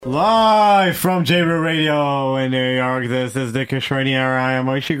Live from J-Root Radio in New York, this is the Kishraini Hour. I am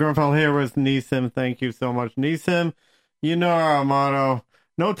Oishi Grunfeld here with Neesim. Thank you so much, Neesim. You know our motto,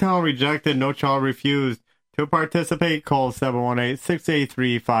 no talent rejected, no child refused. To participate, call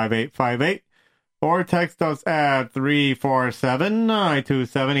 718-683-5858 or text us at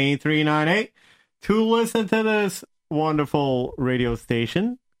 347-927-8398. To listen to this wonderful radio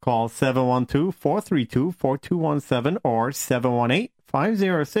station, call 712-432-4217 or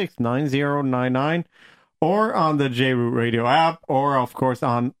 718-506-9099 or on the J-Root Radio app or, of course,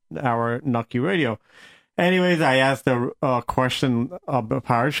 on our Nucky Radio. Anyways, I asked a question, a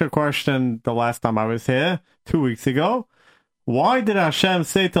parasha question, the last time I was here, 2 weeks ago. Why did Hashem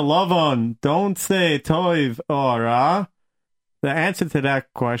say to Lavan, don't say Toiv or Ra? The answer to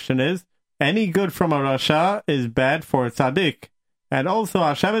that question is, any good from a Rasha is bad for a tzaddik. And also,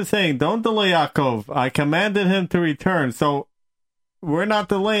 Hashem is saying, don't delay Yaakov. I commanded him to return. So, we're not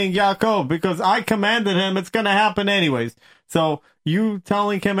delaying Yaakov because I commanded him. It's going to happen anyways. So, you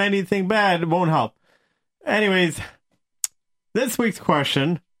telling him anything bad won't help. Anyways, this week's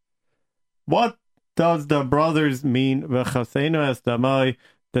question, what does the brothers mean, v'chaseinu es damai,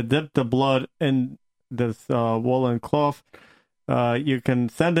 to dip the blood in this woolen cloth? You can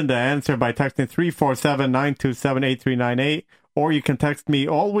send in the answer by texting 347-927-8398, or you can text me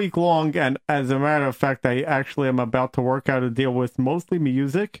all week long, and as a matter of fact, I actually am about to work out a deal with mostly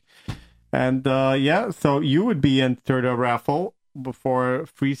music, and so you would be entered a raffle for a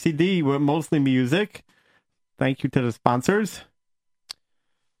free CD with mostly music. Thank you to the sponsors.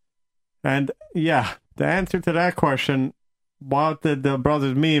 And yeah, the answer to that question, what did the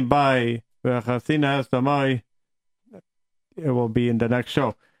brothers mean by V'chasina es damai? It will be in the next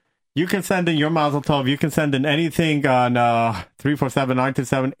show. You can send in your Mazel Tov. You can send in anything on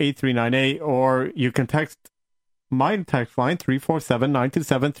 347-927-8398, or you can text my text line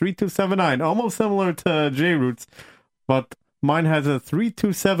 347-927-3279. Almost similar to J-Roots, but mine has a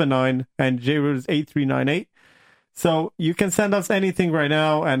 3279 and J-Roots is 8398. So you can send us anything right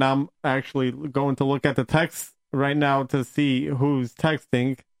now, and I'm actually going to look at the text right now to see who's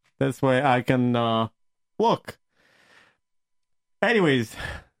texting. This way I can look. Anyways,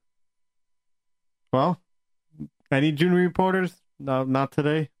 well, any junior reporters? No, not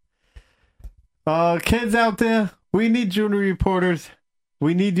today. Kids out there, we need junior reporters.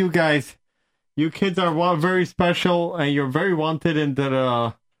 We need you guys. You kids are very special, and you're very wanted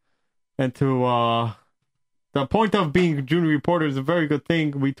into the point of being junior reporter is a very good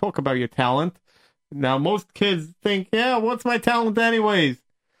thing. We talk about your talent. Now, most kids think, yeah, what's my talent anyways?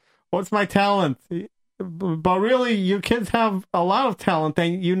 What's my talent? But really, you kids have a lot of talent.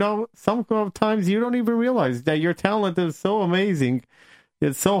 And, sometimes you don't even realize that your talent is so amazing.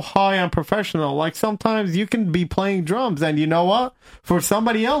 It's so high and professional. Like, sometimes you can be playing drums. And you know what? For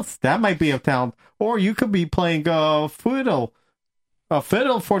somebody else, that might be a talent. Or you could be playing a fiddle. A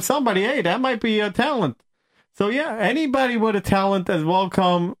fiddle for somebody, hey, that might be a talent. So yeah, anybody with a talent is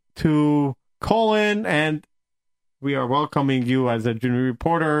welcome to call in, and we are welcoming you as a junior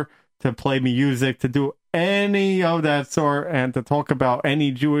reporter to play music, to do any of that sort, and to talk about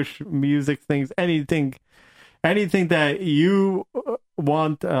any Jewish music things, anything that you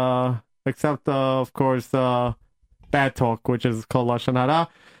want, except, of course, bad talk, which is called Lashon Hara.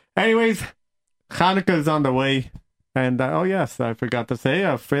 Anyways, Hanukkah is on the way, and oh yes, I forgot to say,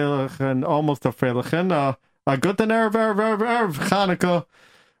 almost a Freilichen, a Guten Erev Hanukkah.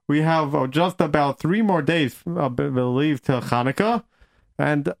 We have just about 3 more days, I believe, to Hanukkah.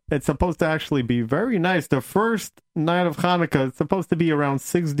 And it's supposed to actually be very nice. The first night of Hanukkah is supposed to be around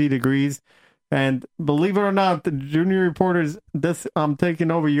 60 degrees. And believe it or not, the junior reporters, I'm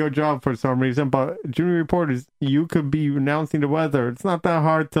taking over your job for some reason, but junior reporters, you could be announcing the weather. It's not that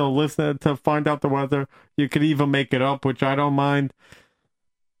hard to listen to find out the weather. You could even make it up, which I don't mind.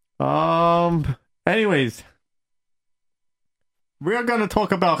 Anyways, we're going to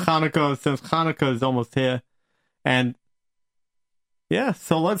talk about Hanukkah since Hanukkah is almost here. And yeah,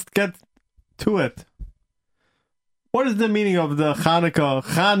 so let's get to it. What is the meaning of the Hanukkah?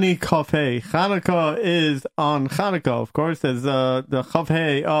 Chanikafei. Hanukkah is on Hanukkah, of course, as the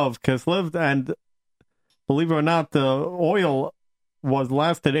Chavhei of Kislev. And believe it or not, the oil was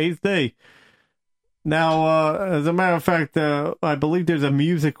lasted 8th day. Now, as a matter of fact, I believe there's a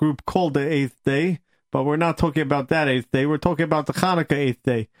music group called the 8th Day. But we're not talking about that 8th day. We're talking about the Hanukkah 8th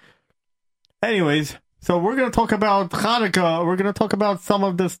day. Anyways, so we're going to talk about Hanukkah. We're going to talk about some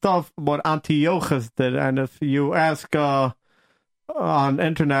of the stuff what Antiochus did. And if you ask on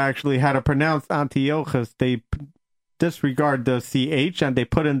internet actually how to pronounce Antiochus, they disregard the CH and they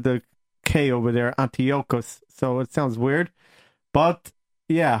put in the K over there, Antiochus. So it sounds weird. But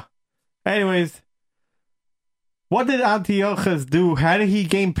yeah. Anyways, what did Antiochus do? How did he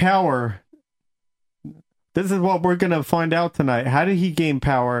gain power? This is what we're gonna find out tonight. How did he gain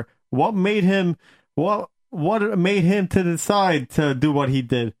power? What made him to decide to do what he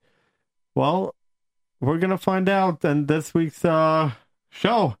did? Well, we're gonna find out in this week's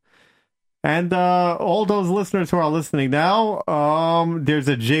show. And all those listeners who are listening now, there's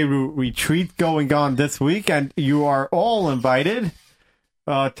a J-Root retreat going on this week, and you are all invited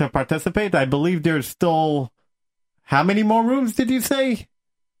to participate. I believe there's still, how many more rooms did you say?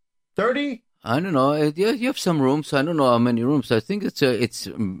 30? I don't know. You have some rooms. I don't know how many rooms. I think it's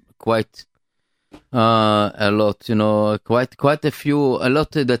quite a lot. Quite a few. A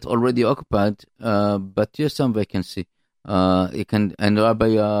lot that already occupied. But there's some vacancy. And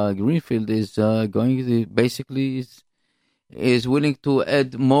Rabbi Greenfield is is willing to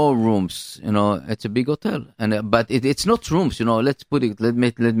add more rooms. It's a big hotel, but it's not rooms. Let's put it. Let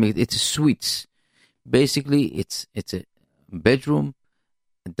me. It's suites. Basically, it's a bedroom,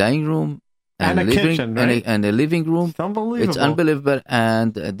 a dining room. And a kitchen, right? And a living room. It's unbelievable. It's unbelievable,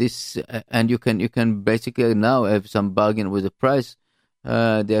 and you can basically now have some bargain with the price.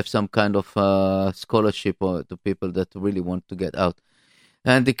 They have some kind of scholarship to people that really want to get out,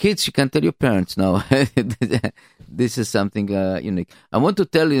 and the kids. You can tell your parents now. This is something unique. I want to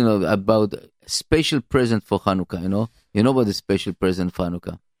tell about a special present for Hanukkah. You know about the special present for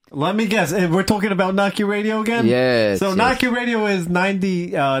Hanukkah. Let me guess. We're talking about Naki Radio again? Yes. So yes. Naki Radio is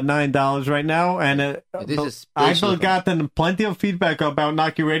 $99 right now. And I've gotten plenty of feedback about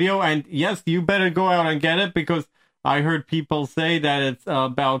Naki Radio. And yes, you better go out and get it because I heard people say that it's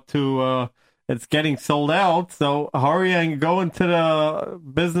about to, it's getting sold out. So hurry and go into the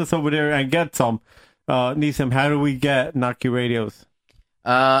business over there and get some. Nissim, how do we get Naki Radios?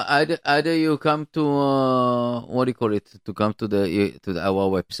 Either you come to what do you call it? To come to our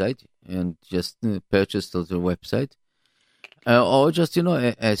website and just purchase to the website, or just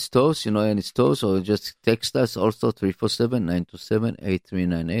at stores, any stores, or just text us also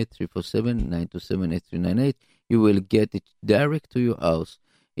 347-927-8398 347-927-8398. You will get it direct to your house.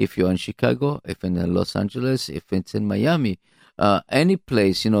 If you're in Chicago, if in Los Angeles, if it's in Miami, any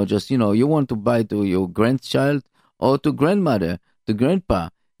place, you want to buy to your grandchild or to grandmother. To grandpa,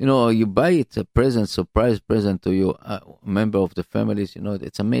 you buy it a present, surprise present to your member of the families.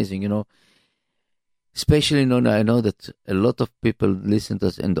 It's amazing. Especially, I know that a lot of people listen to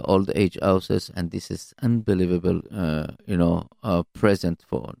us in the old age houses, and this is unbelievable. Present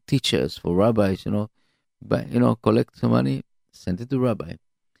for teachers, for rabbis. But collect some money, send it to rabbi.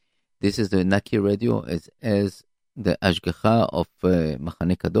 This is the Naki Radio as the Ashgacha of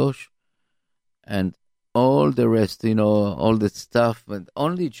Machane Kadosh, and all the rest, all the stuff, but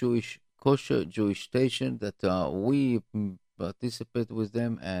only kosher Jewish station that we participate with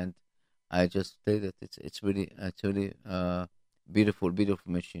them, and I just say that it's really beautiful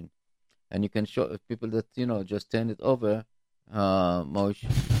machine, and you can show people that just turn it over, Moshe,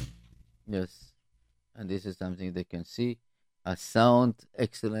 yes, and this is something they can see, a sound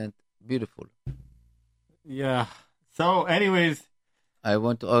excellent, beautiful. Yeah. So, anyways. I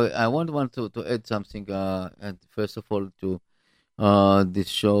want to add something. And first of all, to this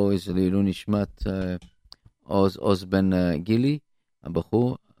show is Leilu Nishmat Oz Ben Gili,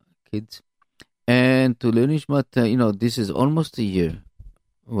 Abachur, kids, and to Leilu Nishmat. This is almost a year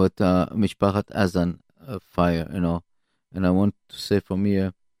with Mishpachat Azan fire. And I want to say from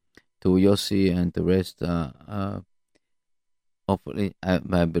here to Yossi and the rest. Hopefully,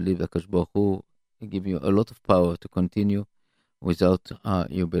 I believe that Akash Baruch Hu give you a lot of power to continue without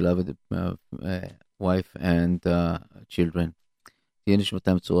your beloved wife and children. And this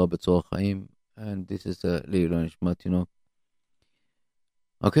is Leilu Nishmat,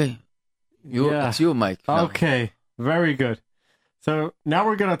 Okay. It's you, Mike. Now. Okay. Very good. So now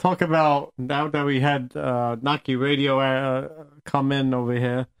we're going to talk about, now that we had Naki Radio come in over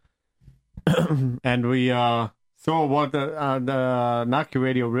here, and we saw what the Naki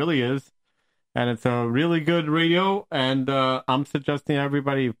Radio really is. And it's a really good radio, and I'm suggesting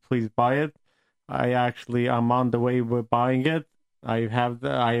everybody please buy it. I'm on the way with buying it. I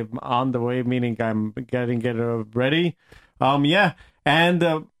am on the way, meaning I'm getting it ready. Yeah,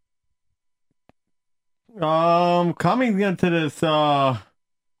 and coming into this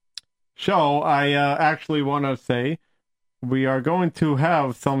show, I actually want to say we are going to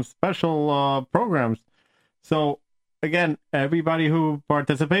have some special programs. So. Again, everybody who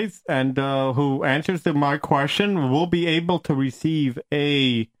participates and who answers to my question will be able to receive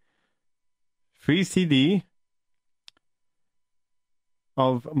a free CD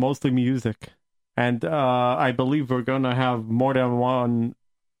of mostly music. And I believe we're going to have more than one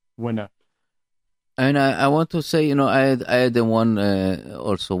winner. And I want to say, I had the one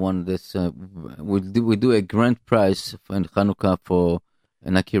also one that's we do a grand prize in Hanukkah for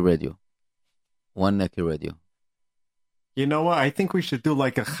Naki Radio, one Naki Radio. You know what? I think we should do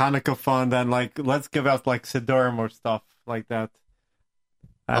like a Hanukkah fund and like let's give out like Sidurim or stuff like that.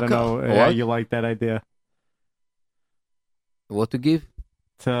 I don't know how you like that idea. What to give?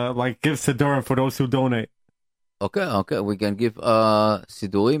 To like give Sidurim for those who donate. Okay, we can give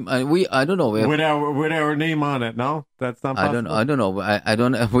Sidurim, and I don't know, with our name on it. No, that's not possible. I don't know. I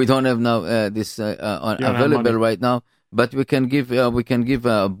don't. We don't have now this available right now. But we can give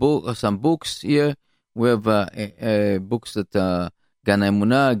a book, some books here. We have books that Gan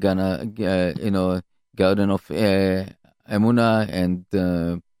Emunah, Garden of Emunah, and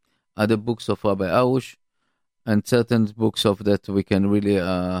other books of Rabbi Arush, and certain books of that we can really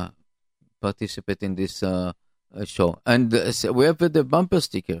participate in this show. And we have the bumper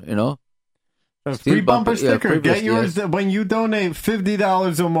sticker, A free bumper sticker. Get yours when you donate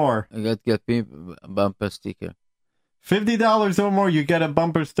 $50 or more. You get bumper sticker. $50 or more, you get a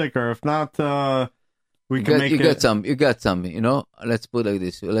bumper sticker. If not, we can make it. You got some. Let's put it like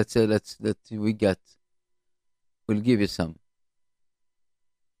this. Let's say we'll give you some.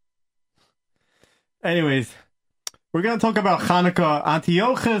 Anyways, we're gonna talk about Hanukkah.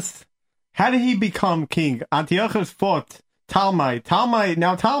 Antiochus. How did he become king? Antiochus fought Talmai.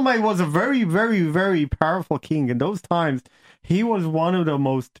 Talmai was a very, very, very powerful king. In those times, he was one of the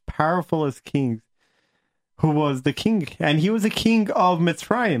most powerfulest kings. Who was the king, and he was a king of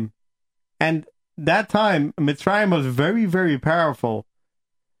Mitzrayim. And that time, Mitzrayim was very, very powerful.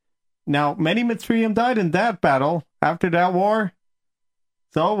 Now, many Mitzrayim died in that battle, after that war.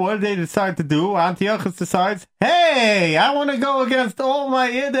 So, what did they decide to do? Antiochus decides, hey, I want to go against all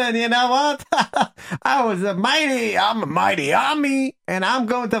my Yidden, you know what? I'm a mighty army, and I'm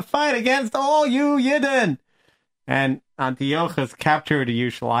going to fight against all you Yidden. And Antiochus captured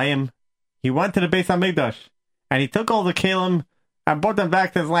Yerushalayim. He went to the Beis HaMikdash, and he took all the Kalim and brought them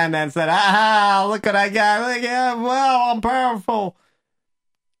back to his land and said, look what I got. Wow, I'm powerful.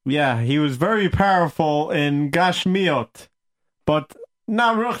 Yeah, he was very powerful in Gashmiot, but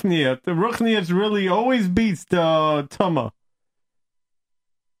not Ruchniot. The Ruchniot really always beats the Tumah.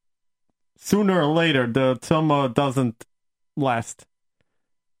 Sooner or later, the Tumah doesn't last.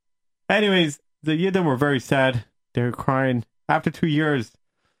 Anyways, the Yidden were very sad. They were crying. After 2 years,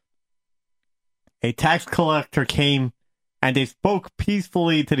 a tax collector came, and they spoke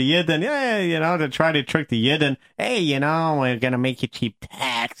peacefully to the Yidden, to try to trick the Yidden. Hey, we're going to make you cheap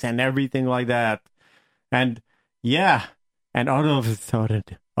tax and everything like that. And, and all of a sudden,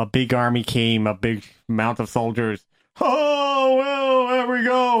 a big army came, a big amount of soldiers. Oh, well, there we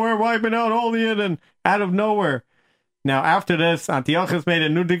go. We're wiping out all the Yidden out of nowhere. Now, after this, Antiochus made a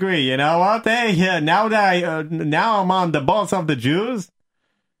new decree. You know what? Hey, now I'm on the boss of the Jews.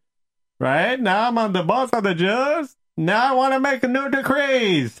 Right? Now I'm on the boss of the Jews. Now I want to make new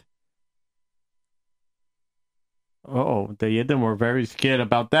decrees. The Yidden were very scared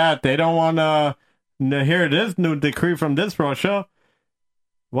about that. They don't want to hear this new decree from this Russia.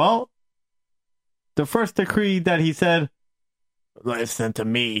 Well, the first decree that he said, listen to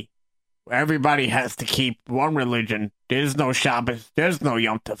me. Everybody has to keep one religion. There's no Shabbos. There's no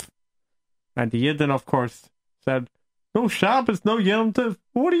Yom Tov. And the Yidden, of course, said, no Shabbos, no Yom Tov.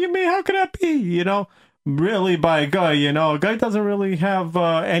 What do you mean? How could that be? Really by a guy, a guy doesn't really have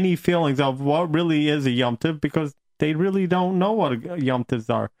any feelings of what really is a Yom Tov because they really don't know what Yom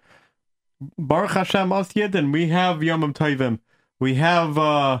Tovs are. Baruch Hashem, us Yidden, we have Yom Tovim. We have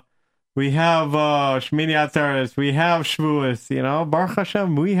Shmini Atzeres. We have Shavuos, Baruch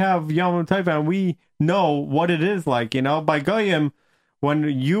Hashem, we have Yom Tovim, and we know what it is like, by Goyim.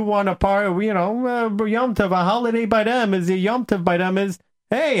 When you want to party, Yom Tov, a holiday by them is a Yom Tov by them is,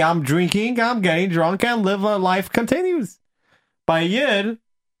 hey, I'm drinking, I'm getting drunk, and life continues. By Yid,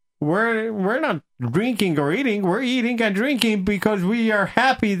 we're not drinking or eating, we're eating and drinking because we are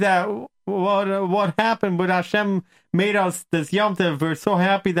happy that what happened with Hashem made us this Yom Tov. We're so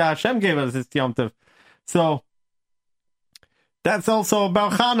happy that Hashem gave us this Yom Tov. So, that's also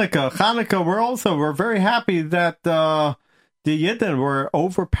about Hanukkah. Hanukkah, we're very happy that the Yidden were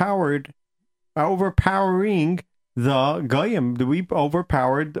overpowering the Goyim. We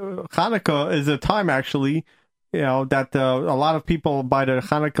overpowered. Hanukkah is a time, actually, that a lot of people by the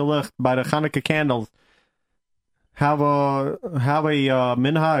Hanukkah candles, have a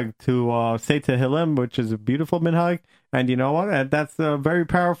minhag to say Tehillim, which is a beautiful minhag. And you know what? And that's very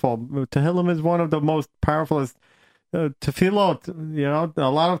powerful. Tehillim is one of the most powerful tefillot. A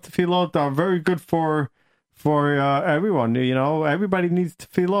lot of tefillot are very good for for everyone. Everybody needs to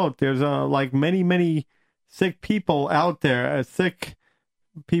feel out. There's like many sick people out there, sick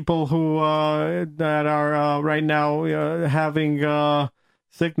people who that are right now having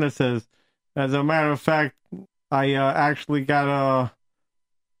sicknesses. As a matter of fact, I actually got a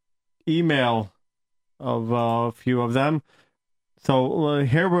email of a few of them. So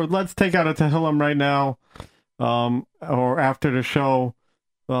here let's take out a Tehillim right now, or after the show.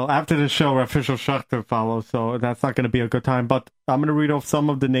 Well, after the show, official Shachter follows, so that's not going to be a good time. But I'm going to read off some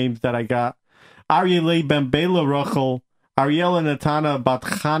of the names that I got. Aryeh ben Bela Rachel, Ariel Natana bat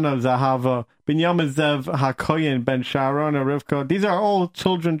Chana Zahava, Binyamin Zev Hakoyen ben Sharon and Rivka. These are all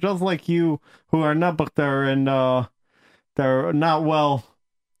children just like you who are not, but they're not well.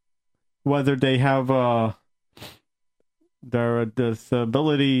 Whether they have their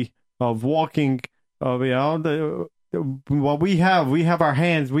disability of walking, what we have our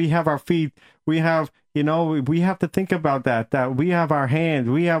hands, we have our feet, we have to think about that we have our hands,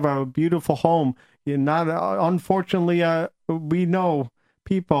 we have a beautiful home. Unfortunately, I know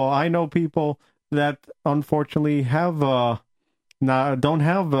people that unfortunately have don't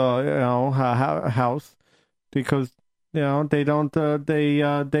have a house because they don't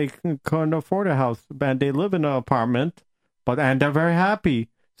they couldn't afford a house and they live in an apartment, and they're very happy.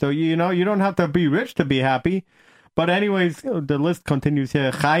 So you don't have to be rich to be happy. But anyways, the list continues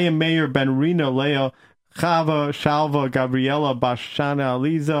here. Chaim Meir ben Rina Leah, Chava Shalva Gabriela Bashana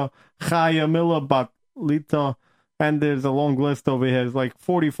Aliza, Chaya Mila Bat Lita, and there's a long list over here. It's like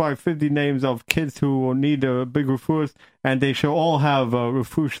 45, 50 names of kids who need a big refuah, and they should all have a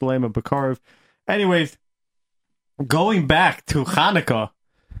refuah shlema b'karv. Anyways, going back to Hanukkah,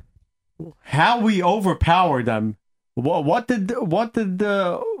 how we overpowered them. What did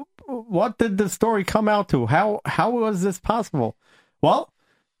the story come out to? How was this possible? Well,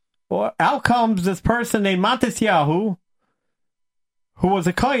 out comes this person named Matisyahu, who was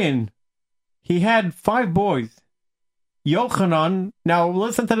a Kohen. He had 5 boys. Yochanan, now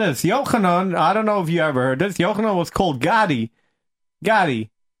listen to this. Yochanan, I don't know if you ever heard this. Yochanan was called Gadi.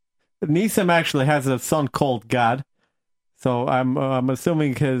 Nisim actually has a son called Gad. So I'm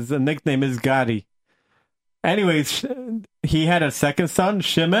assuming his nickname is Gadi. Anyways, he had a second son,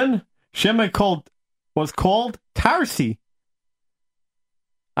 Shimon. Shimon was called Tarsi.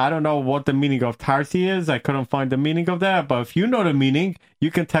 I don't know what the meaning of Tarsi is. I couldn't find the meaning of that. But if you know the meaning, you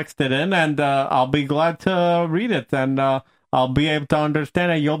can text it in, and I'll be glad to read it. And I'll be able to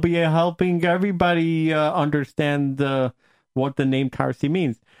understand it. You'll be helping everybody understand what the name Tarsi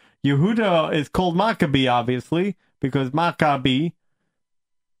means. Yehuda is called Maccabi, obviously, because Maccabi.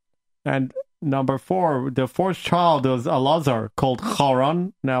 And number 4, the 4th child was Elazar, called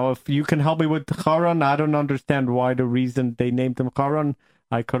Charon. Now, if you can help me with Charon, I don't understand why the reason they named him Charon.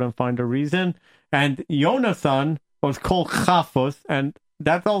 I couldn't find a reason. And Yonasan was called Chafus, and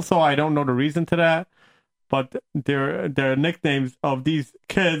that's also, I don't know the reason to that. But their nicknames of these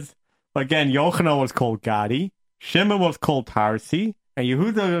kids, again, Yochanan was called Gadi, Shimon was called Tarsi, and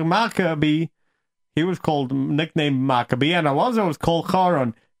Yehuda Maccabi, he was nicknamed Maccabi, and Elazar was called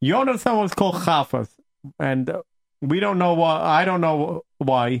Charon. Yonasan was called Chafas, and we don't know why. I don't know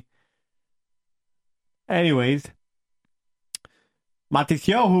why. Anyways,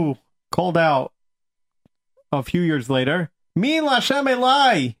 Matisyahu called out a few years later, Mi Lashem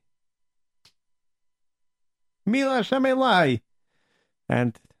Elai. Mi Lashem Elai.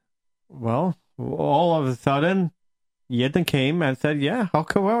 And, well, all of a sudden, Yidden came and said, yeah,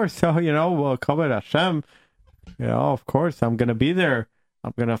 however, so, we'll cover Hashem. Of course, I'm going to be there.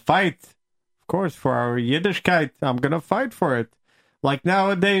 I'm going to fight, of course, for our Yiddishkeit. I'm going to fight for it. Like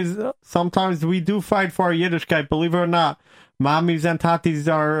nowadays, sometimes we do fight for our Yiddishkeit, believe it or not. Mommies and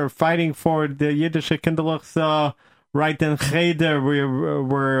tatis are fighting for the Yiddish kinderlichs right in Cheder.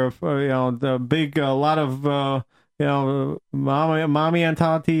 We're the big, a lot of, mommy and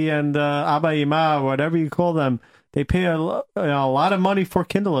tati and Abba Ima, whatever you call them. They pay a lot of money for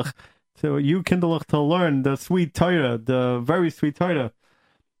kinderlich. So you kinderlich to learn the sweet Torah, the very sweet Torah.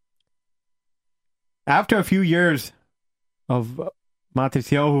 After a few years of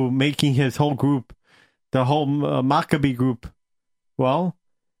Matisyahu making his whole group, the whole Maccabi group, well,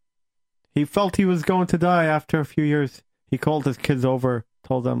 he felt he was going to die after a few years. He called his kids over,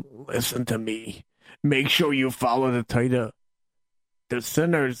 told them, listen to me. Make sure you follow the Torah. The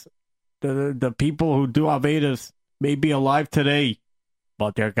sinners, the people who do Avedas may be alive today,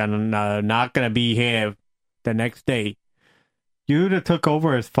 but they're not going to be here the next day. Yehuda took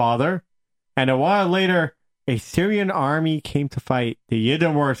over his father, and a while later, a Syrian army came to fight. The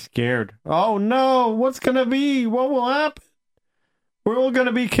Yidden were scared. Oh no, what's going to be? What will happen? We're all going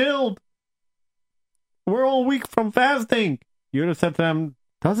to be killed. We're all weak from fasting. Yehuda said to them,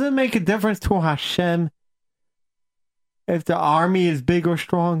 does it make a difference to Hashem if the army is big or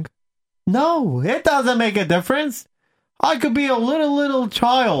strong? No, it doesn't make a difference. I could be a little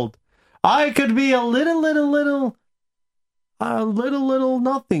child. I could be a little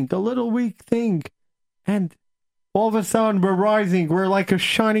nothing, a little weak thing. And all of a sudden we're rising. We're like a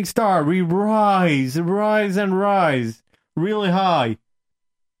shining star. We rise really high.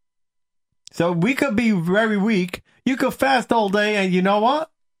 So we could be very weak. You could fast all day, and you know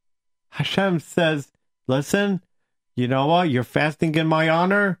what? Hashem says, listen, you know what? You're fasting in my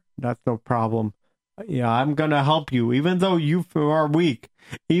honor. That's no problem. Yeah, I'm going to help you, even though you are weak,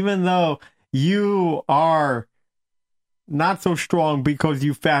 even though you are not so strong because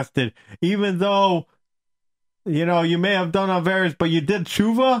you fasted, even though, you know, you may have done Averis, but you did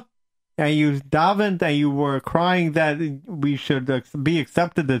tshuva, and you davened, and you were crying that we should be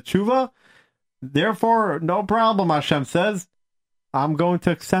accepted the tshuva. Therefore, no problem, Hashem says. I'm going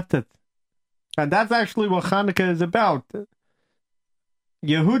to accept it. And that's actually what Hanukkah is about.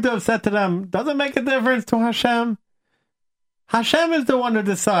 Yehuda said to them, does it make a difference to Hashem? Hashem is the one who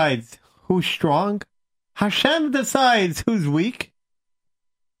decides who's strong. Hashem decides who's weak.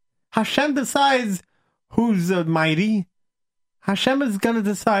 Hashem decides who's mighty. Hashem is going to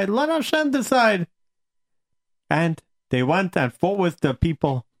decide. Let Hashem decide. And they went and fought with the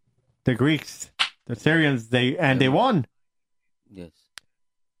people, the Greeks, the Syrians, they won. Yes.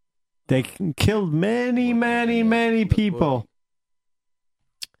 They killed many people.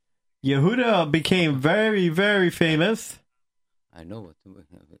 Yehuda became very, very famous. I know what to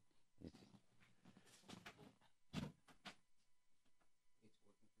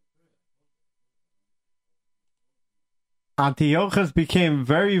Antiochus became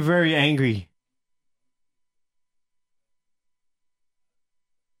very, very angry.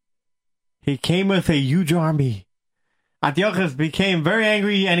 He came with a huge army. Antiochus became very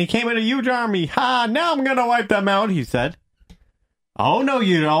angry, and he came with a huge army. Ha! Now I'm going to wipe them out, he said. Oh, no,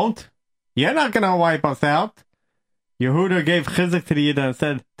 you don't. You're not going to wipe us out. Yehuda gave chizuk to the Yidden and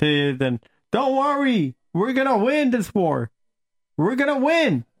said to the Yidden, don't worry. We're going to win this war. We're going to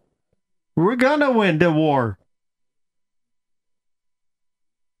win. We're going to win the war.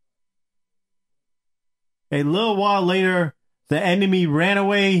 A little while later, the enemy ran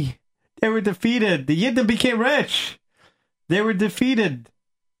away. They were defeated. The Yidden became rich. They were defeated.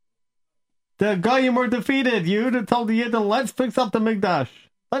 The Goyim were defeated. Yehuda told the Yidden, let's fix up the Mikdash.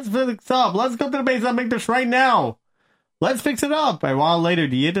 Let's fix up. Let's go to the base of Mikdash right now. Let's fix it up. A while later,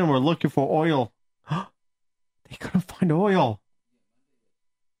 the Yidden were looking for oil. They couldn't find oil.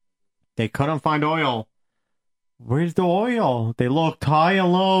 They couldn't find oil. Where's the oil? They looked high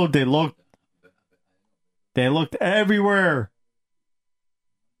and low. They looked everywhere.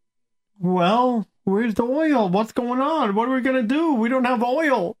 Well, where's the oil? What's going on? What are we going to do? We don't have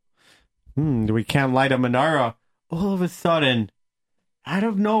oil. We can't light a menorah. All of a sudden, out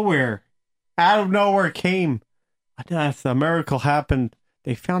of nowhere came. Yes, a miracle happened.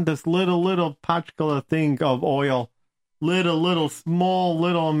 They found this little particular thing of oil. Small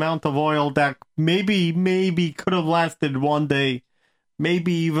amount of oil that maybe could have lasted one day.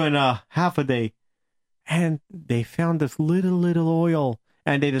 Maybe even half a day. And they found this little oil.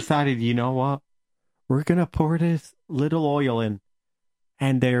 And they decided, you know what? We're going to pour this little oil in.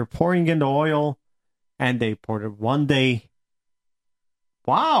 And they're pouring in the oil. And they poured it one day.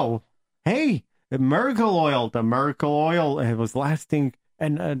 Wow. Hey, the miracle oil. The miracle oil, it was lasting.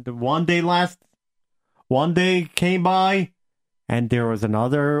 And one day came by. And there was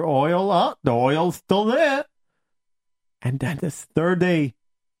another oil. Oh, the oil's still there. And then this third day.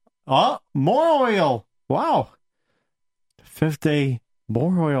 Oh, more oil. Wow. The fifth day.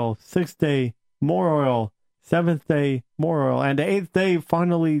 More oil. Sixth day, more oil. Seventh day, more oil. And the eighth day,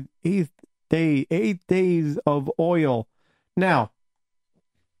 finally, 8 days of oil. Now,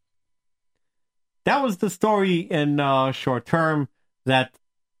 that was the story in short term that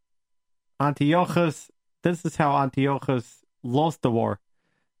Antiochus, this is how Antiochus lost the war.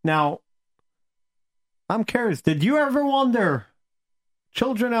 Now, I'm curious, did you ever wonder,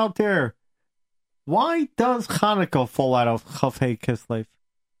 children out there, why does Hanukkah fall out of Chaf Hei Kislev?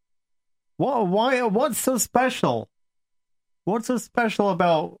 Why? What's so special? What's so special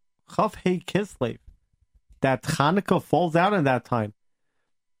about Chaf Hei Kislev that Hanukkah falls out in that time?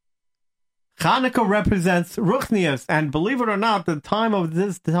 Hanukkah represents Ruchnius, and believe it or not, this time of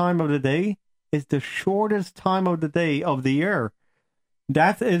the day is the shortest time of the day of the year.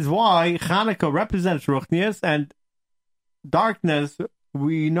 That is why Hanukkah represents Ruchnius, and darkness.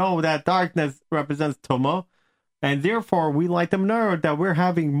 We know that darkness represents Tumah, and therefore we light the menorah that we're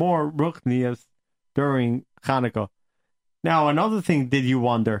having more Ruchnius during Hanukkah. Now, another thing, did you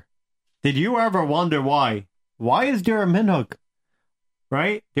wonder? Did you ever wonder why? Why is there a minhag?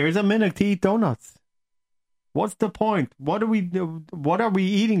 Right? There's a minhag to eat donuts. What's the point? What are we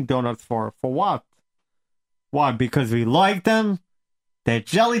eating donuts for? For what? Why? Because we like them? They're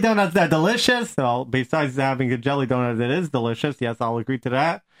jelly donuts, they're delicious. Well, besides having a jelly donut that is delicious, yes, I'll agree to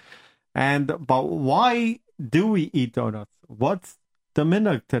that. But why do we eat donuts? What's the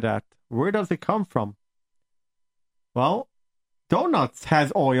minhag to that? Where does it come from? Well, donuts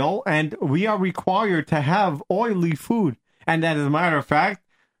has oil, and we are required to have oily food. And as a matter of fact,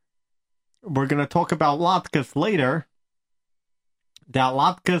 we're going to talk about latkes later. That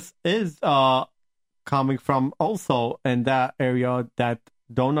latkes is coming from also in that area, that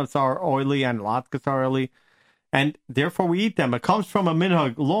donuts are oily and latkes are oily. And therefore we eat them. It comes from a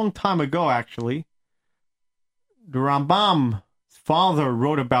minhag long time ago, actually. The Rambam's father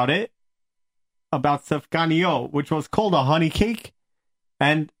wrote about it, about sefganiyot, which was called a honey cake.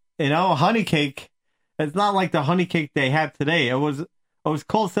 And, honey cake, it's not like the honey cake they have today. It was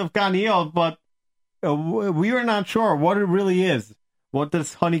called sefganiyot, but we were not sure what it really is, what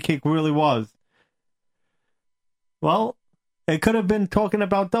this honey cake really was. Well, it could have been talking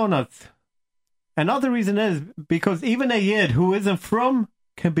about donuts. Another reason is because even a yid who isn't from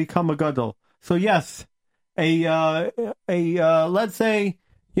can become a gadol. So yes, let's say,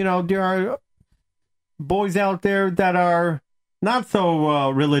 there are boys out there that are not so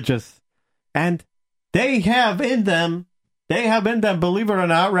religious, and they have in them, believe it or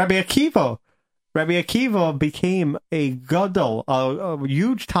not, Rabbi Akiva. Rabbi Akiva became a gadol, a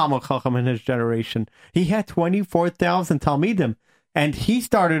huge Talmud Chacham in his generation. He had 24,000 Talmidim, and he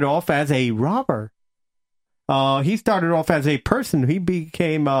started off as a robber. He started off as a person. He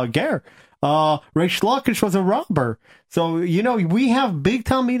became a ger. Reish Lakish was a robber. So, we have big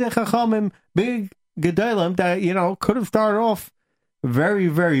Talmidei Chachamim, big Gedolim that, could have started off very,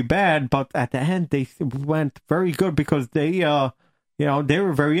 very bad, but at the end they went very good because they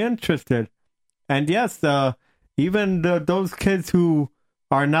were very interested. And yes, even those kids who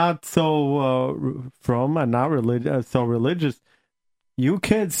are not so from and not so religious, you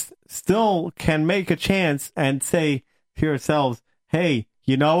kids still can make a chance and say to yourselves, hey,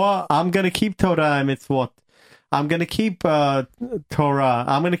 you know what? I'm going to keep Torah and Mitzvot. I'm going to keep Torah.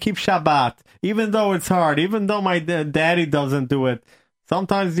 I'm going to keep Shabbat. Even though it's hard, even though my daddy doesn't do it.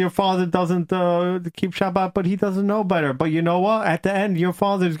 Sometimes your father doesn't keep Shabbat, but he doesn't know better. But you know what? At the end, your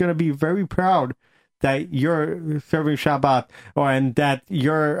father is going to be very proud that you're serving Shabbat and that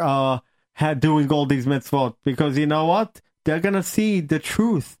you're doing all these mitzvot. Because you know what? They're going to see the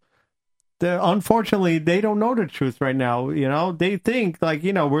truth. Unfortunately, they don't know the truth right now. They think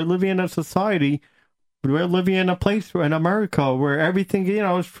we're living in a society, we're living in a place in America where everything,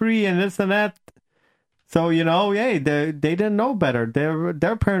 is free and this and that. So, hey, they didn't know better.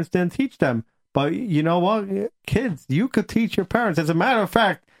 Their parents didn't teach them. But you know what? Kids, you could teach your parents. As a matter of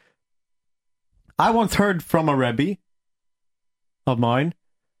fact, I once heard from a Rebbe of mine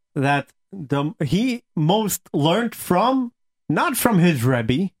that he most learned from, not from his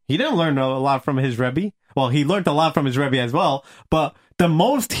Rebbe. He didn't learn a lot from his Rebbe. Well, he learned a lot from his Rebbe as well. But the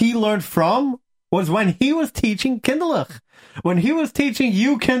most he learned from was when he was teaching Kinderlich. When he was teaching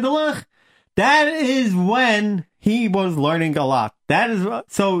you Kinderlich, that is when he was learning a lot.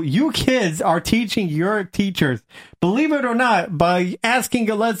 So you kids are teaching your teachers, believe it or not, by asking,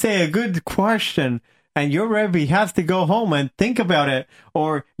 let's say, a good question, and your Rebbe has to go home and think about it,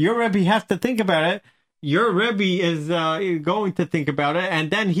 or your Rebbe has to think about it. Your Rebbe is going to think about it,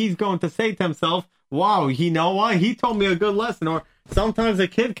 and then he's going to say to himself, wow, you know what? He told me a good lesson. Or sometimes a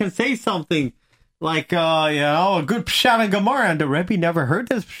kid can say something like, a good pshat and Gemara, and the Rebbe never heard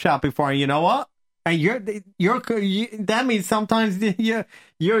this pshat before. And you know what? And that means sometimes you're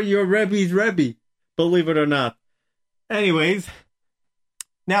your Rebbe's Rebbe, believe it or not. Anyways,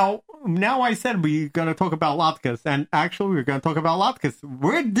 now I said we're going to talk about latkes, and actually we're going to talk about latkes.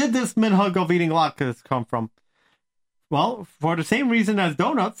 Where did this minhag of eating latkes come from? Well, for the same reason as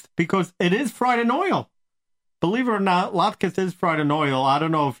donuts, because it is fried in oil. Believe it or not, latkes is fried in oil. I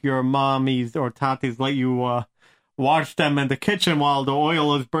don't know if your mommies or tatis let you watch them in the kitchen while the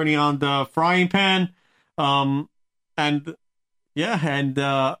oil is burning on the frying pan. I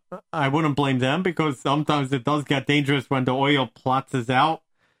wouldn't blame them because sometimes it does get dangerous when the oil plots out.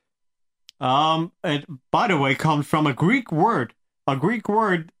 It, by the way, comes from a Greek word. A Greek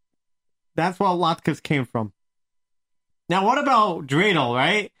word, that's what latkes came from. Now, what about dreidel,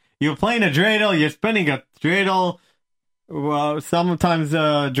 right? You're playing a dreidel, you're spinning a dreidel. Well, sometimes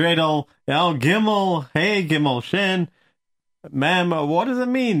dreidel, gimel, hey, gimel, shin. Ma'am, what does it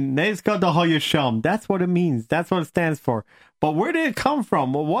mean? Nezka da Hayasham. That's what it means. That's what it stands for. But where did it come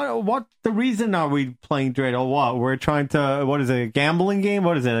from? What the reason are we playing dreidel? What? We're trying to, what is it, a gambling game?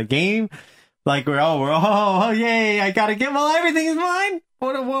 What is it, a game? Like yay, I gotta get, well, everything is mine?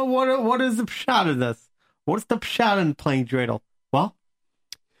 What is the pshat of this? What's the pshat in playing dreidel? Well,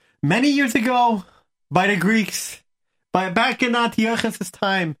 many years ago, by the Greeks, back in Antiochus'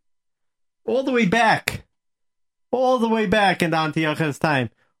 time, all the way back in Antiochus'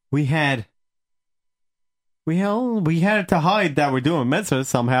 time, we had to hide that we're doing mitzvahs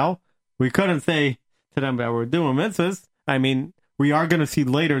somehow. We couldn't say to them that we're doing mitzvahs. I mean, we are going to see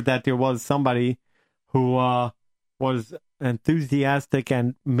later that there was somebody who was enthusiastic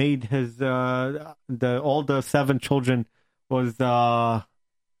and made his all the 7 children was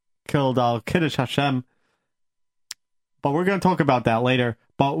killed al Kiddush Hashem. But we're going to talk about that later.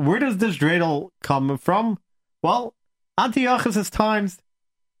 But where does this dreidel come from? Well, Antiochus' times,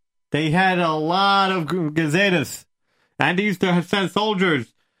 they had a lot of gazetas. And they used to send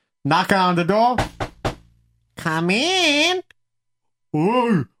soldiers, knock on the door. Come in.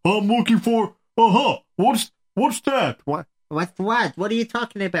 Hey, I'm looking for, what's that? What's what? What are you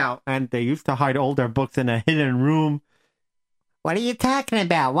talking about? And they used to hide all their books in a hidden room. What are you talking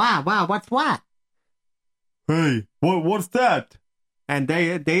about? Wow, what's what? Hey, what's that? And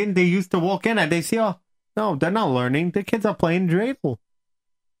they used to walk in and they see, oh, no, they're not learning. The kids are playing dreidel.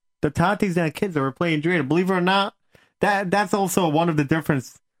 The tatis and the kids are playing dreidel. Believe it or not, that's also one of the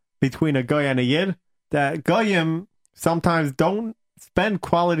difference between a goy and a yid. That goyim sometimes don't spend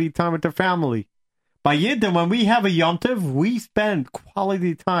quality time with their family. By yidden, when we have a Yom Tov, we spend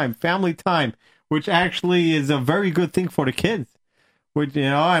quality time, family time, which actually is a very good thing for the kids. Which,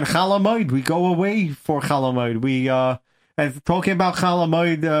 and Chol Hamoed, we go away for Chol Hamoed. We as talking about Chol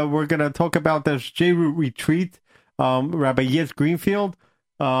Hamoed, we're gonna talk about the J-Root retreat, Rabbi Yitz Greenfield.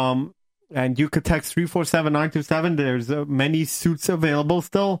 And you could text 347-927. There's many suits available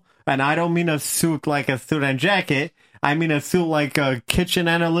still. And I don't mean a suit like a suit and jacket. I mean a suit like a kitchen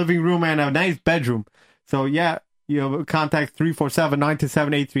and a living room and a nice bedroom. So yeah, you contact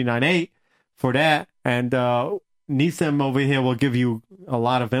 347-927-8398 for that. And Nisim over here will give you a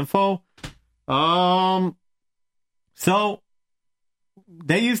lot of info. So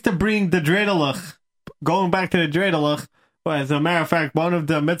they used to bring the Dreidelach. Going back to the Dreidelach, as a matter of fact, one of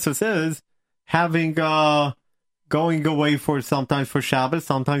the mitzvahs is having going away sometimes for Shabbos.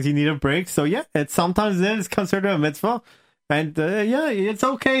 Sometimes you need a break. So yeah, sometimes it is considered a mitzvah. And yeah, it's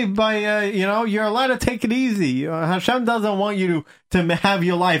okay by, you're allowed to take it easy. Hashem doesn't want you to have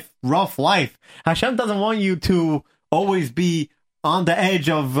your rough life. Hashem doesn't want you to always be on the edge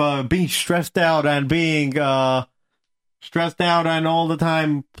of being stressed out and being and all the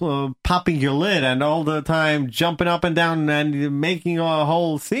time popping your lid and all the time jumping up and down and making a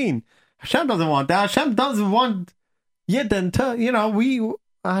whole scene. Hashem doesn't want that. Hashem doesn't want Yidden to,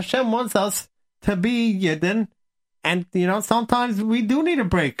 Hashem wants us to be Yidden. And, sometimes we do need a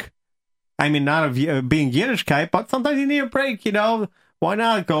break. I mean, not of being Yiddishkeit, but sometimes you need a break, Why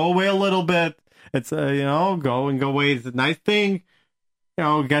not go away a little bit? It's, go away is a nice thing.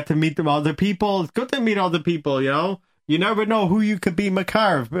 Get to meet other people. It's good to meet other people, You never know who you could be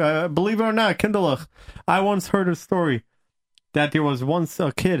Makarv. Believe it or not, Kindlech. I once heard a story that there was once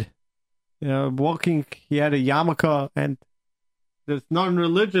a kid walking. He had a yarmulke, and there's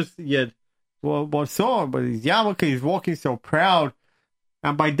non-religious yet. Well, but his yarmulke, he's walking so proud.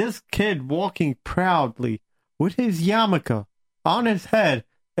 And by this kid walking proudly with his yarmulke on his head,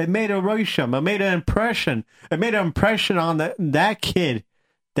 it made a rosham. It made an impression. It made an impression on that kid.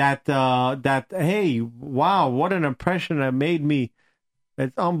 That hey, wow, what an impression that made me.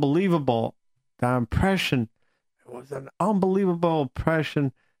 It's unbelievable. The impression. It was an unbelievable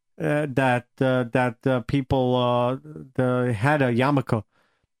impression that people had a yarmulke.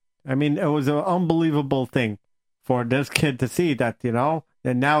 I mean, it was an unbelievable thing for this kid to see that,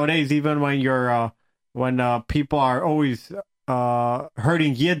 and nowadays, even when when people are always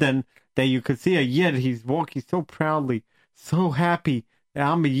hurting Yidden, that you could see a Yid, he's walking so proudly, so happy.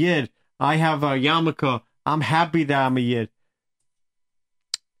 I'm a Yid. I have a yarmulke. I'm happy that I'm a Yid.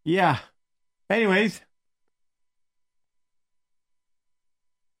 Yeah. Anyways.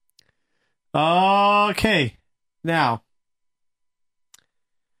 Okay. Now.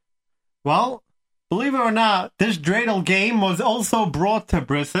 Well, believe it or not, this dreidel game was also brought to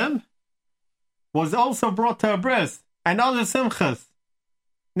Brisson. And other simchas.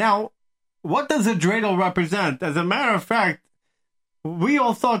 Now, what does a dreidel represent? As a matter of fact, we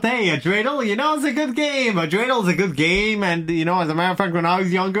all thought, hey, a dreidel, it's a good game. A dreidel is a good game. And, as a matter of fact, when I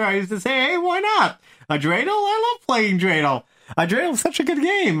was younger, I used to say, hey, why not? A dreidel? I love playing dreidel. A dreidel is such a good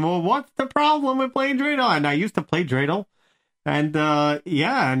game. Well, what's the problem with playing dreidel? And I used to play dreidel. And,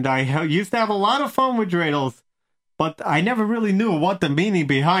 and I used to have a lot of fun with dreidels. But I never really knew what the meaning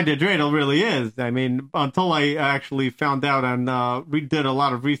behind a dreidel really is. I mean, until I actually found out and we did a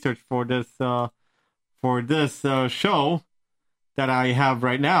lot of research for this show that I have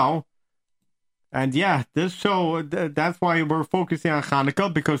right now. And yeah, this show, that's why we're focusing on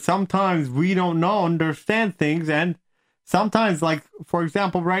Hanukkah, because sometimes we don't understand things. And sometimes, like, for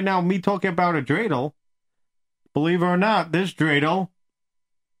example, right now, me talking about a dreidel, believe it or not, this dreidel,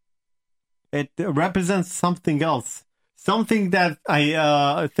 it represents something else. Something that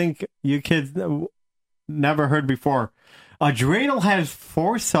I think you kids never heard before. A dreidel has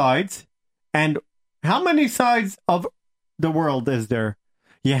 4 sides. And how many sides of the world is there?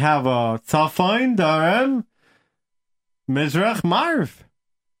 You have Tzafon, Darem, Mizrach, Marv.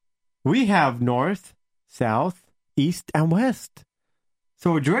 We have north, south, east, and west.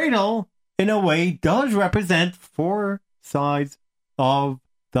 So a dreidel, in a way, does represent 4 sides of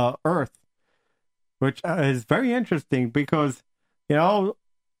the earth, which is very interesting because, a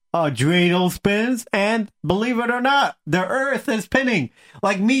dreidel spins, and believe it or not, the earth is spinning.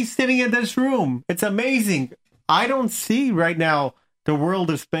 Like me sitting in this room. It's amazing. I don't see right now the world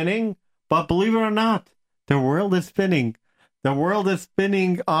is spinning, but believe it or not, the world is spinning. The world is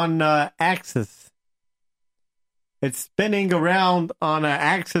spinning on axis. It's spinning around on an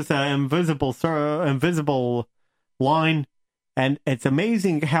axis, an invisible line, and it's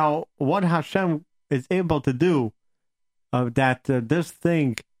amazing how what Hashem is able to do. That this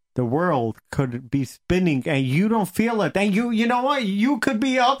thing, the world, could be spinning, and you don't feel it. And you know what? You could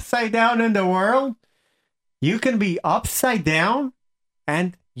be upside down in the world. You can be upside down,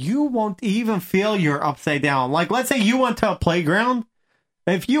 and you won't even feel you're upside down. Like, let's say you went to a playground.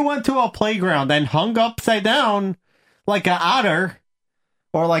 If you went to a playground and hung upside down like an otter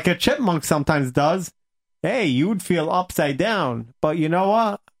or like a chipmunk sometimes does, hey, you would feel upside down. But you know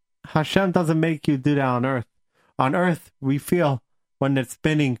what? Hashem doesn't make you do that on earth. On earth, we feel when it's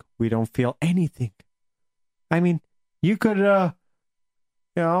spinning, we don't feel anything. I mean, you could,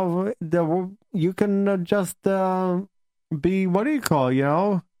 you can just be, what do you call,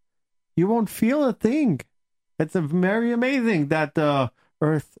 you won't feel a thing. It's very amazing that the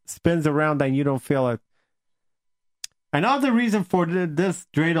earth spins around and you don't feel it. Another reason for this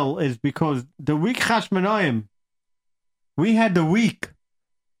dreidel is because the week Chashmonaim, we had the week,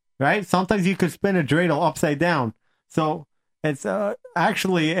 right? Sometimes you could spin a dreidel upside down. So it's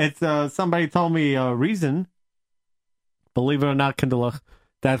somebody told me a reason, believe it or not, Kindlech,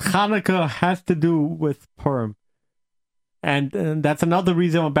 that Hanukkah has to do with Purim. And that's another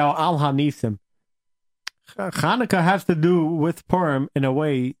reason about Al Hanisim. Hanukkah has to do with Purim in a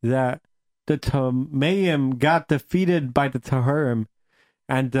way that the Tameim got defeated by the Taharim,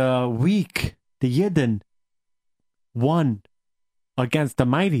 and the weak, the Yidden, won against the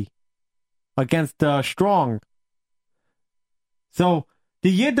mighty, against the strong. So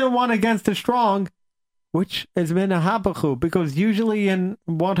the Yidden won against the strong, which has been a habachu, because usually in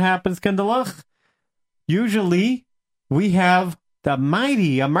what happens, Kendalach, usually we have the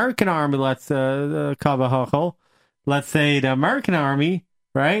mighty American army, let's say the American army,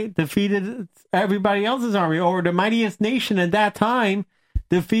 right, defeated everybody else's army, or the mightiest nation at that time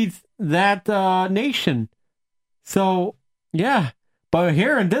defeats that nation. So, yeah. But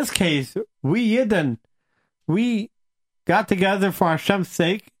here in this case, we Yidden, we got together for Hashem's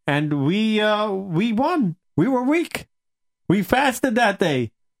sake, and we won. We were weak. We fasted that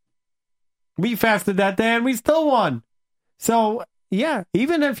day. And we still won. So, yeah,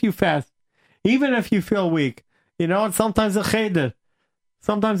 even if you fast, even if you feel weak, sometimes a cheder,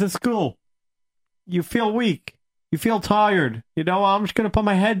 sometimes at school, you feel weak. You feel tired. I'm just going to put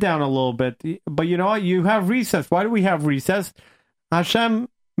my head down a little bit. But you know what? You have recess. Why do we have recess? Hashem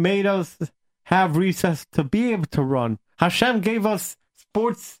made us have recess to be able to run. Hashem gave us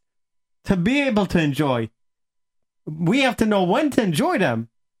sports to be able to enjoy. We have to know when to enjoy them.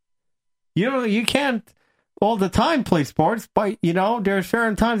 You can't all the time play sports, but, there are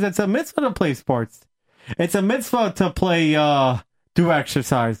certain times it's a mitzvah to play sports. It's a mitzvah to play, do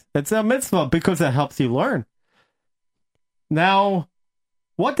exercise. It's a mitzvah because it helps you learn. Now,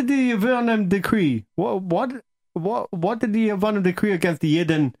 what did the Yevonim decree? What did the Yevonim decree against the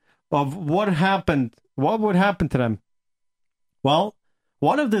Yidden of what happened? What would happen to them? Well,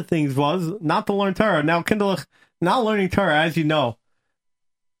 one of the things was not to learn Torah. Now, Kindlech, not learning Torah, as you know,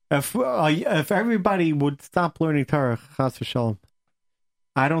 if everybody would stop learning Torah, Chas v'shalom,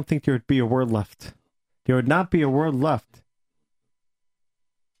 I don't think there would be a word left. There would not be a word left.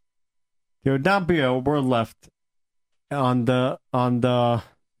 There would not be a word left. on the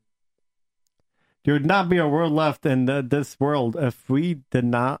there would not be a world left in this world if we did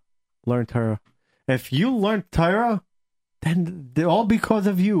not learn Torah. If you learned Torah, then all because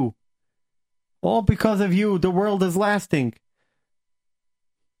of you. All because of you, the world is lasting.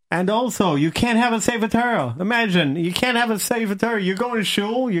 And also, you can't have a Sefer Torah. Imagine, you can't have a Sefer Torah. You're going to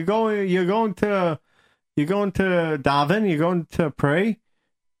shul, you're going to daven, you're going to pray,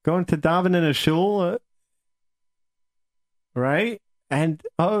 going to daven in a shul, right? And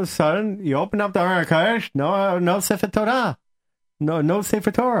all of a sudden, you open up the Aron HaKadosh, no Sefer Torah. No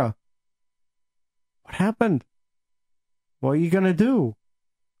Sefer Torah. What happened? What are you going to do?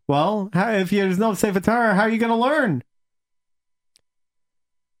 Well, if there's no Sefer Torah, how are you going to learn?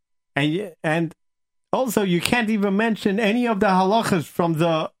 And also, you can't even mention any of the halachas from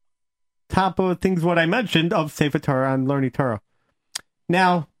the top of things what I mentioned of Sefer Torah and learning Torah.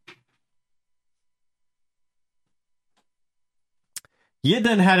 Now,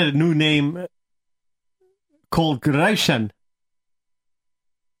 Yidden had a new name called Greishan.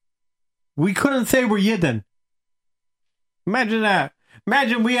 We couldn't say we're Yidden. Imagine that.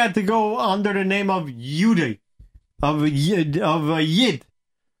 Imagine we had to go under the name of Yudi, of a Yid.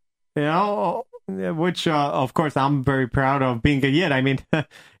 You know, which, of course, I'm very proud of being a Yid. I mean,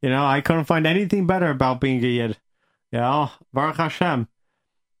 I couldn't find anything better about being a Yid. Baruch Hashem.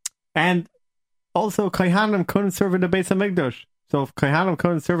 And also, Kohanim couldn't serve in the Beis HaMikdash. So if Kohanim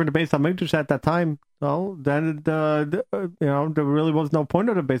couldn't serve in the Beis HaMikdash at that time, well, then, there really was no point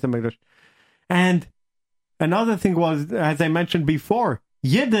of the Beis HaMikdash. And another thing was, as I mentioned before,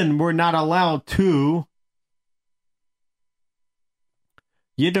 Yidden were not allowed to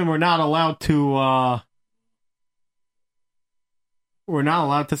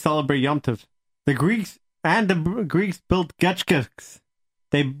celebrate Yom Tov. The Greeks built getchkiks.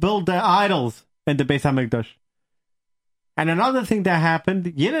 They built their idols in the Beis HaMikdash. And another thing that happened,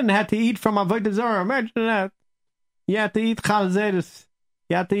 Yidden had to eat from Avodah Zarah. Imagine that. You had to eat chazeres.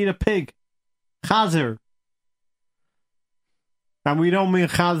 You had to eat a pig. Chazer. And we don't mean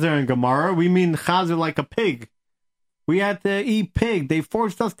chazer in Gemara. We mean chazer like a pig. We had to eat pig. They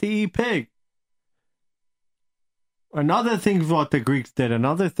forced us to eat pig. Another thing what the Greeks did,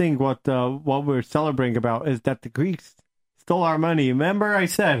 another thing what we're celebrating about is that the Greeks stole our money. Remember I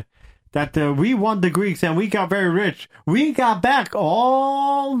said that we won the Greeks and we got very rich. We got back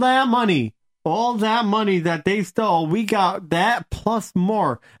all that money that they stole. We got that plus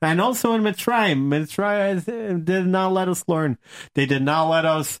more. And also in Mitzrayim did not let us learn. They did not let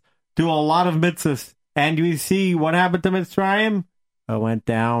us do a lot of mitzvahs. And you see what happened to Mitzrayim? It went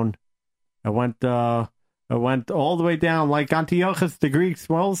down. It went all the way down. Like Antiochus, the Greeks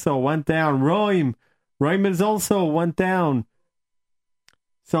also went down. Rome is also went down.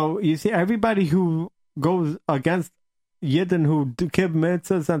 So you see, everybody who goes against Yidden who keep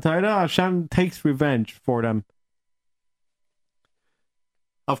mitzvahs and Torah, Hashem takes revenge for them.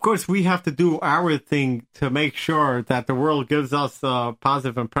 Of course, we have to do our thing to make sure that the world gives us a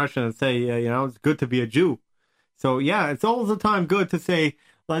positive impression and say, it's good to be a Jew. So, yeah, it's all the time good to say,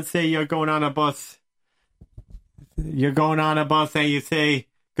 let's say you're going on a bus. You're going on a bus and you say,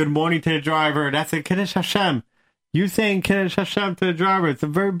 good morning to the driver. That's a Kiddush Hashem. You saying Kiddush Hashem to the driver, it's a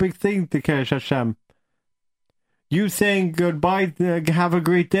very big thing to Kiddush Hashem. You saying goodbye, have a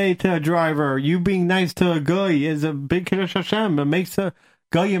great day to a driver. You being nice to a guy is a big Kiddush Hashem. It makes a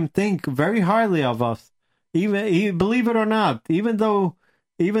Goyim think very highly of us. Even believe it or not, even though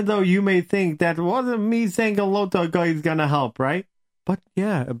you may think that wasn't me saying hello to a guy is gonna help, right? But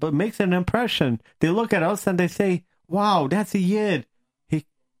yeah, but makes an impression. They look at us and they say, wow, that's a Yid.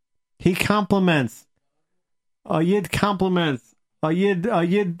 He compliments. A Yid compliments. A Yid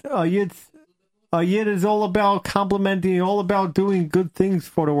is all about complimenting, all about doing good things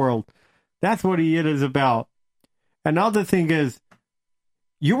for the world. That's what a Yid is about. Another thing is,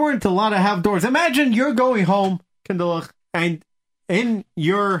 you weren't allowed to have doors. Imagine you're going home, Kindlech, and in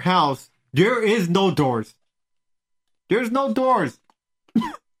your house, there is no doors. There's no doors.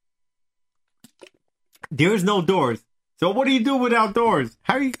 There's no doors. So what do you do without doors?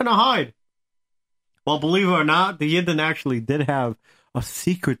 How are you going to hide? Well, believe it or not, the Yidden actually did have a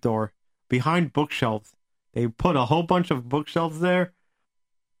secret door behind bookshelves. They put a whole bunch of bookshelves there.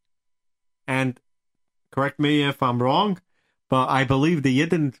 And correct me if I'm wrong, but I believe the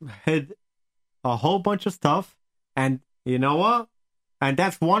Yidden had a whole bunch of stuff. And you know what? And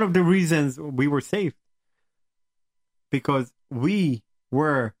that's one of the reasons we were safe. Because we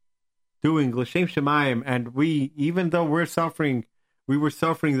were doing L'Shem Shemayim, and even though we were suffering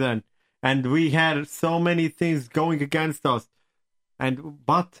then. And we had so many things going against us.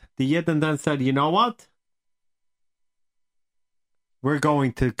 But the Yidden then said, you know what? we're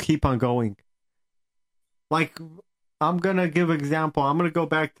going to keep on going. Like, I'm going to give an example. I'm going to go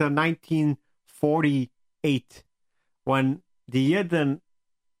back to 1948 when the Yidden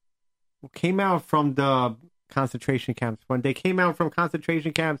came out from the concentration camps. When they came out from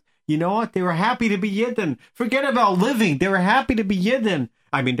concentration camps, you know what? They were happy to be Yidden. Forget about living. They were happy to be Yidden.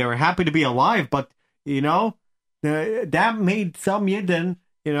 I mean, they were happy to be alive, but, that made some Yidden,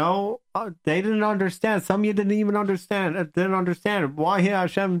 they didn't understand. Some Yidden didn't understand why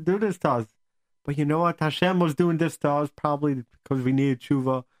Hashem do this to us. But you know what? Hashem was doing this to us probably because we needed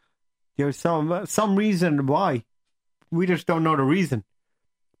tshuva. There's some reason why. We just don't know the reason.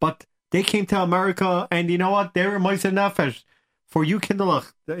 But they came to America, and you know what? They were Moise Nefesh. For you,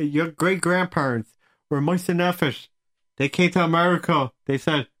 Kinderlach, your great-grandparents were Moise Nefesh. They came to America. They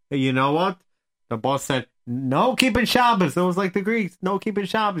said, hey, you know what? The boss said, no keeping Shabbos. It was like the Greeks. No keeping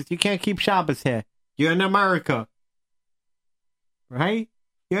Shabbos. You can't keep Shabbos here. You're in America. Right?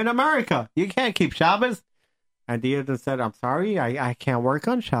 You're in America. You can't keep Shabbos. And the other said, I'm sorry, I can't work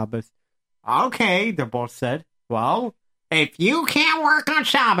on Shabbos. Okay, the boss said, well, if you can't work on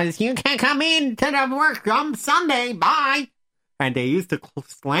Shabbos, you can't come in to the work on Sunday. Bye. And they used to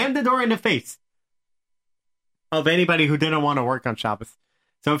slam the door in the face of anybody who didn't want to work on Shabbos.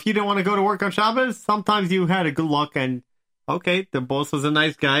 So if you didn't want to go to work on Shabbos, sometimes you had a good luck and, okay, the boss was a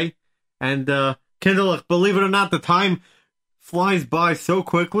nice guy. And, Kindle, believe it or not, the time flies by so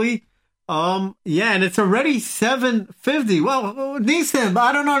quickly. And it's already 7:50. Well, Nissan,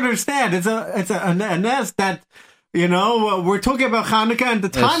 I don't understand. It's a nest that, we're talking about Hanukkah and the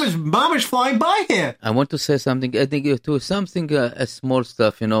time is mamish flying by here. I want to say something. I think to something, a small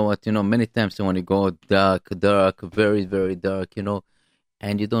stuff, many times when you go dark, very, very dark,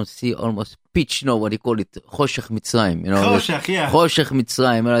 and you don't see almost pitch, what you call it, Choshech Mitzrayim, Choshech, yeah. Choshech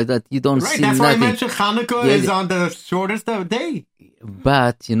Mitzrayim, right? That you don't see that's nothing. Why I mentioned Hanukkah is on the shortest of day.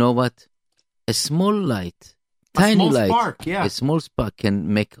 But, you know what? A small light, tiny light, spark, yeah. A small spark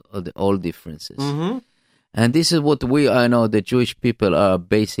can make all differences. Mm-hmm. And this is what we are, the Jewish people are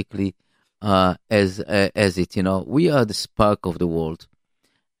basically as it, we are the spark of the world.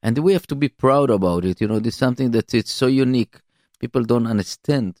 And we have to be proud about it. There's something that it's so unique. People don't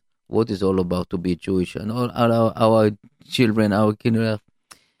understand what it's all about to be Jewish. And all our children, our kids,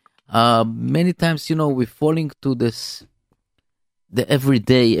 many times, we're falling to this, the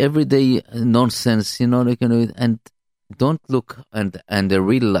everyday nonsense, and don't look and the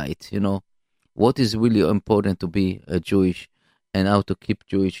real light, what is really important to be Jewish and how to keep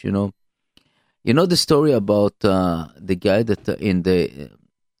Jewish, the story about the guy that in the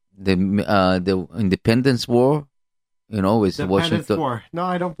Independence War, with Washington. War. No,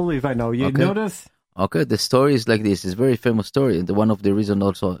 I don't believe I know. You know this? Okay, the story is like this. It's a very famous story. And one of the reasons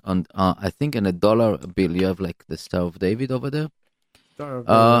also, on I think in a dollar bill, you have like the Star of David over there. Star of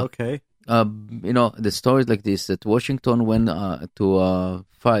David, okay. The story is like this, that Washington went to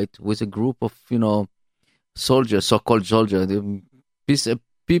fight with a group of, soldiers, so-called soldiers,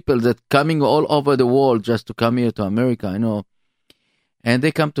 people that coming all over the world just to come here to America, and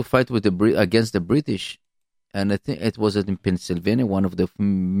they come to fight with against the British. And I think it was in Pennsylvania, one of the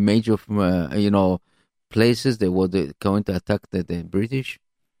major, places they were going to attack the British.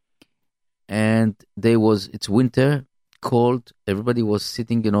 And it's winter, cold. Everybody was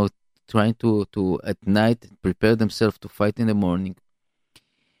sitting, trying to at night prepare themselves to fight in the morning.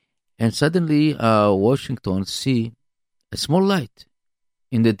 And suddenly, Washington see a small light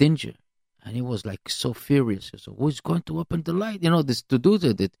in the danger, and he was like so furious. So who's going to open the light? This to do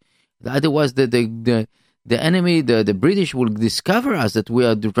that. Otherwise, the enemy, the British, will discover us that we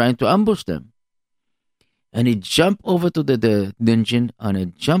are trying to ambush them. And he jumped over to the engine, and he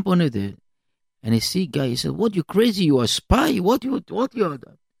jumped on it, and he see guy. He said, "What, you crazy? You are a spy? What you are?"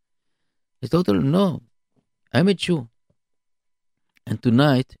 He told him, "No, I'm a Jew, and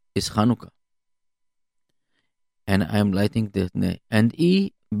tonight is Hanukkah, and I'm lighting the night." And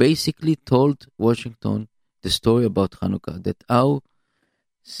he basically told Washington the story about Hanukkah, that how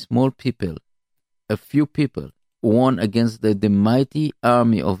small people, a few people, won against the mighty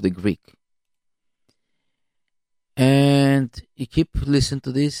army of the Greek. And he keep listening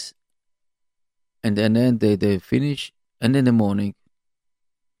to this, and then they finish, and in the morning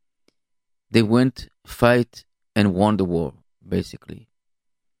they went fight and won the war, basically.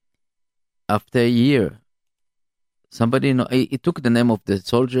 After a year, somebody, he took the name of the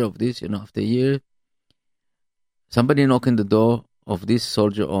soldier of this, after a year, somebody knocking the door of this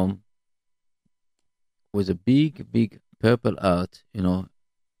soldier home with a big purple heart,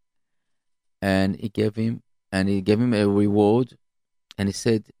 and he gave him a reward, and he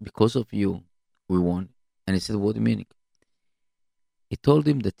said, "Because of you, we won." And he said, "What do you mean?" He told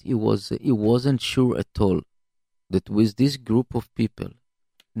him that he wasn't sure at all that with this group of people,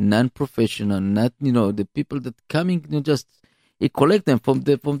 non-professional, not the people that coming, just he collect them from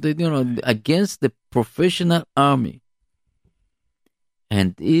the against the professional army,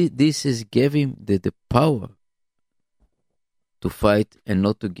 and this is gave him the power to fight and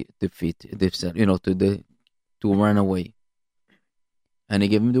not to defeat themselves, to run away. And he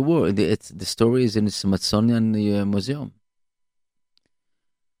gave him the word. The story is in the Smithsonian Museum.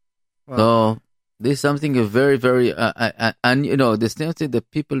 Wow. So this is something very, very, and there's something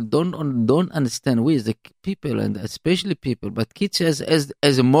that people don't understand. We as the people, and especially people, but kids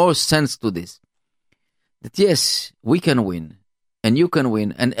has a more sense to this. That yes, we can win, and you can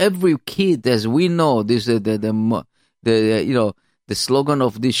win, and every kid, as we know, this the slogan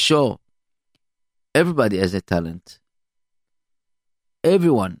of this show. Everybody has a talent.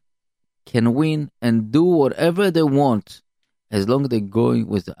 Everyone can win and do whatever they want, as long as they're going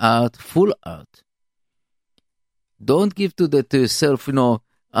with the art, full art. Don't give to yourself,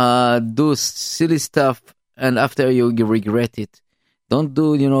 do silly stuff, and after you regret it. Don't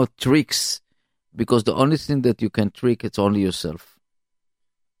do, tricks, because the only thing that you can trick, it's only yourself.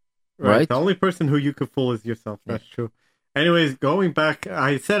 Right? The only person who you could fool is yourself. That's true. Anyways, going back,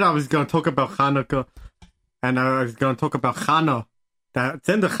 I said I was going to talk about Hanukkah, and I was going to talk about Hannah. That's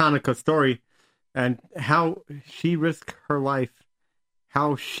in the Hanukkah story, and how she risked her life,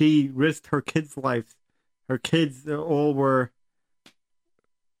 how she risked her kids' lives. Her kids all were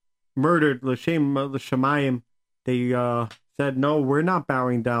murdered. L'shamayim. They said, no, we're not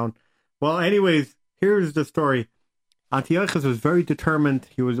bowing down. Well, anyways, here's the story. Antiochus was very determined.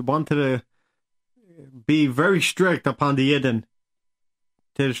 He wanted to be very strict upon the Yidden,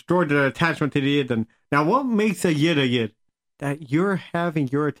 to destroy their attachment to the Yidden. Now, what makes a Yid a Yid? That you're having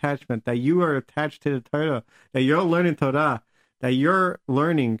your attachment, that you are attached to the Torah, that you're learning Torah, that you're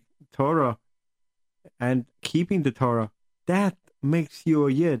learning Torah and keeping the Torah. That makes you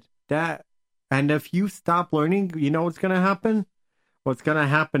a Yid. And if you stop learning, you know what's going to happen? What's going to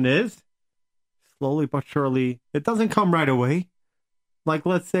happen is, slowly but surely, it doesn't come right away. Like,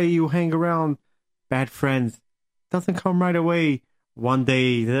 let's say you hang around bad friends. It doesn't come right away. One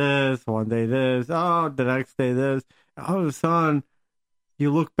day this, one day this, the next day this. All of a sudden, you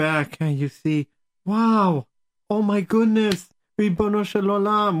look back and you see, wow, oh my goodness, Ribono Shel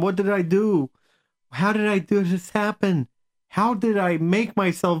Olam, what did I do? How did I do this happen? How did I make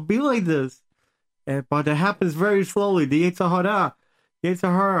myself be like this? But it happens very slowly. The Yetzer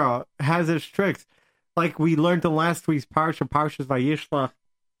Hara has its tricks. Like we learned in last week's Parshas Vayishlach,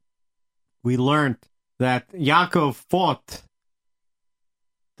 we learned that Yaakov fought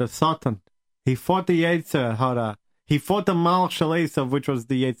the Satan. He fought the Yetzer Hara. He fought the Malach Shel Esav, which was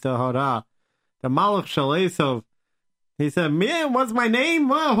the Yetzer Hara. The Malach Shel Esav, he said, man, what's my name?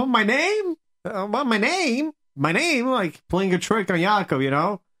 What my name? What my name? My name? Like playing a trick on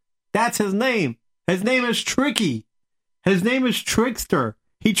Yaakov, That's his name. His name is Tricky. His name is Trickster.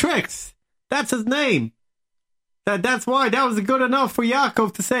 He tricks. That's his name. That's why that was good enough for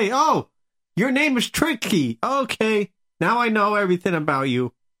Yaakov to say, oh, your name is Tricky. Okay, now I know everything about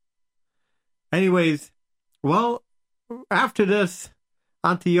you. Anyways, well, after this,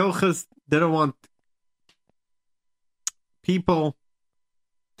 Antiochus didn't want people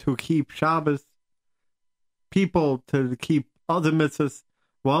to keep Shabbos, people to keep other mitzvahs.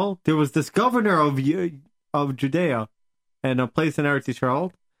 Well, there was this governor of Judea and a place in Eretz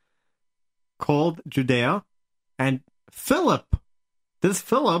Yisrael called Judea, and Philip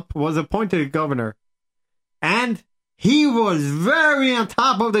was appointed governor, and he was very on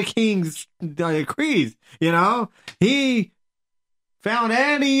top of the king's decrees. He found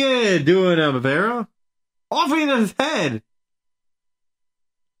any doing a Avera, offering his head.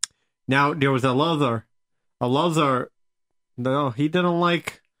 Now there was Elazar. No, he didn't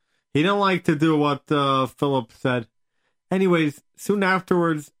like to do what Philip said. Anyways, soon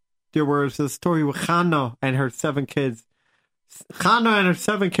afterwards, there was a story with Hannah and her 7 kids. Hannah and her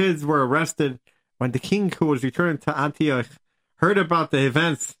 7 kids were arrested when the king, who was returning to Antioch, heard about the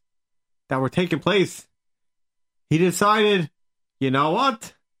events that were taking place. He decided, you know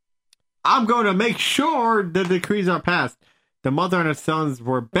what? I'm going to make sure the decrees are passed. The mother and her sons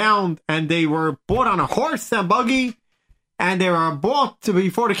were bound, and they were brought on a horse and buggy, and they were brought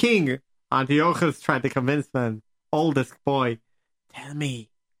before the king. Antiochus tried to convince the oldest boy, tell me,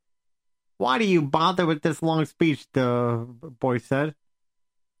 why do you bother with this long speech? The boy said.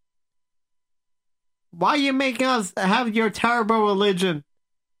 Why you making us have your terrible religion?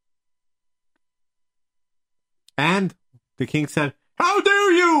 And the king said, how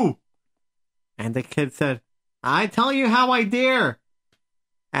dare you? And the kid said, I tell you how I dare.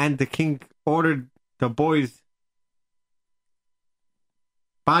 and the king ordered the boys'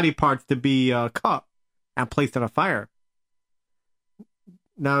 body parts to be cut and placed on a fire.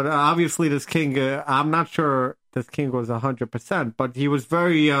 Now, obviously, this king, I'm not sure this king was 100%, but he was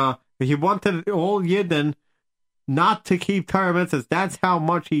very, he wanted all Yidden not to keep Torah mitzvahs. That's how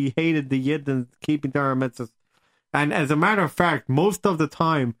much he hated the Yidden keeping Torah mitzvahs. And as a matter of fact, most of the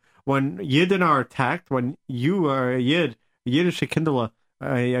time when Yidden are attacked, when you are a Yid, a Yiddish kindle,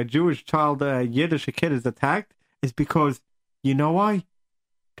 a Jewish child, a Yiddish kid is attacked, is because, you know why?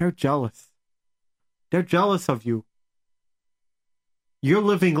 They're jealous. They're jealous of you. You're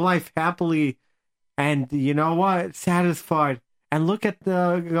living life happily and, you know what, satisfied. And look at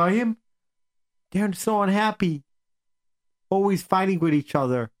the Goyim. They're so unhappy. Always fighting with each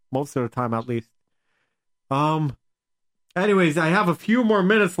other. Most of the time, at least. Anyways, I have a few more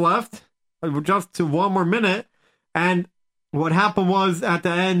minutes left. Just to one more minute. And what happened was, at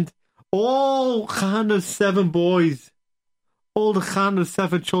the end, all Chana's 7 boys, all the Chana's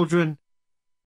 7 children,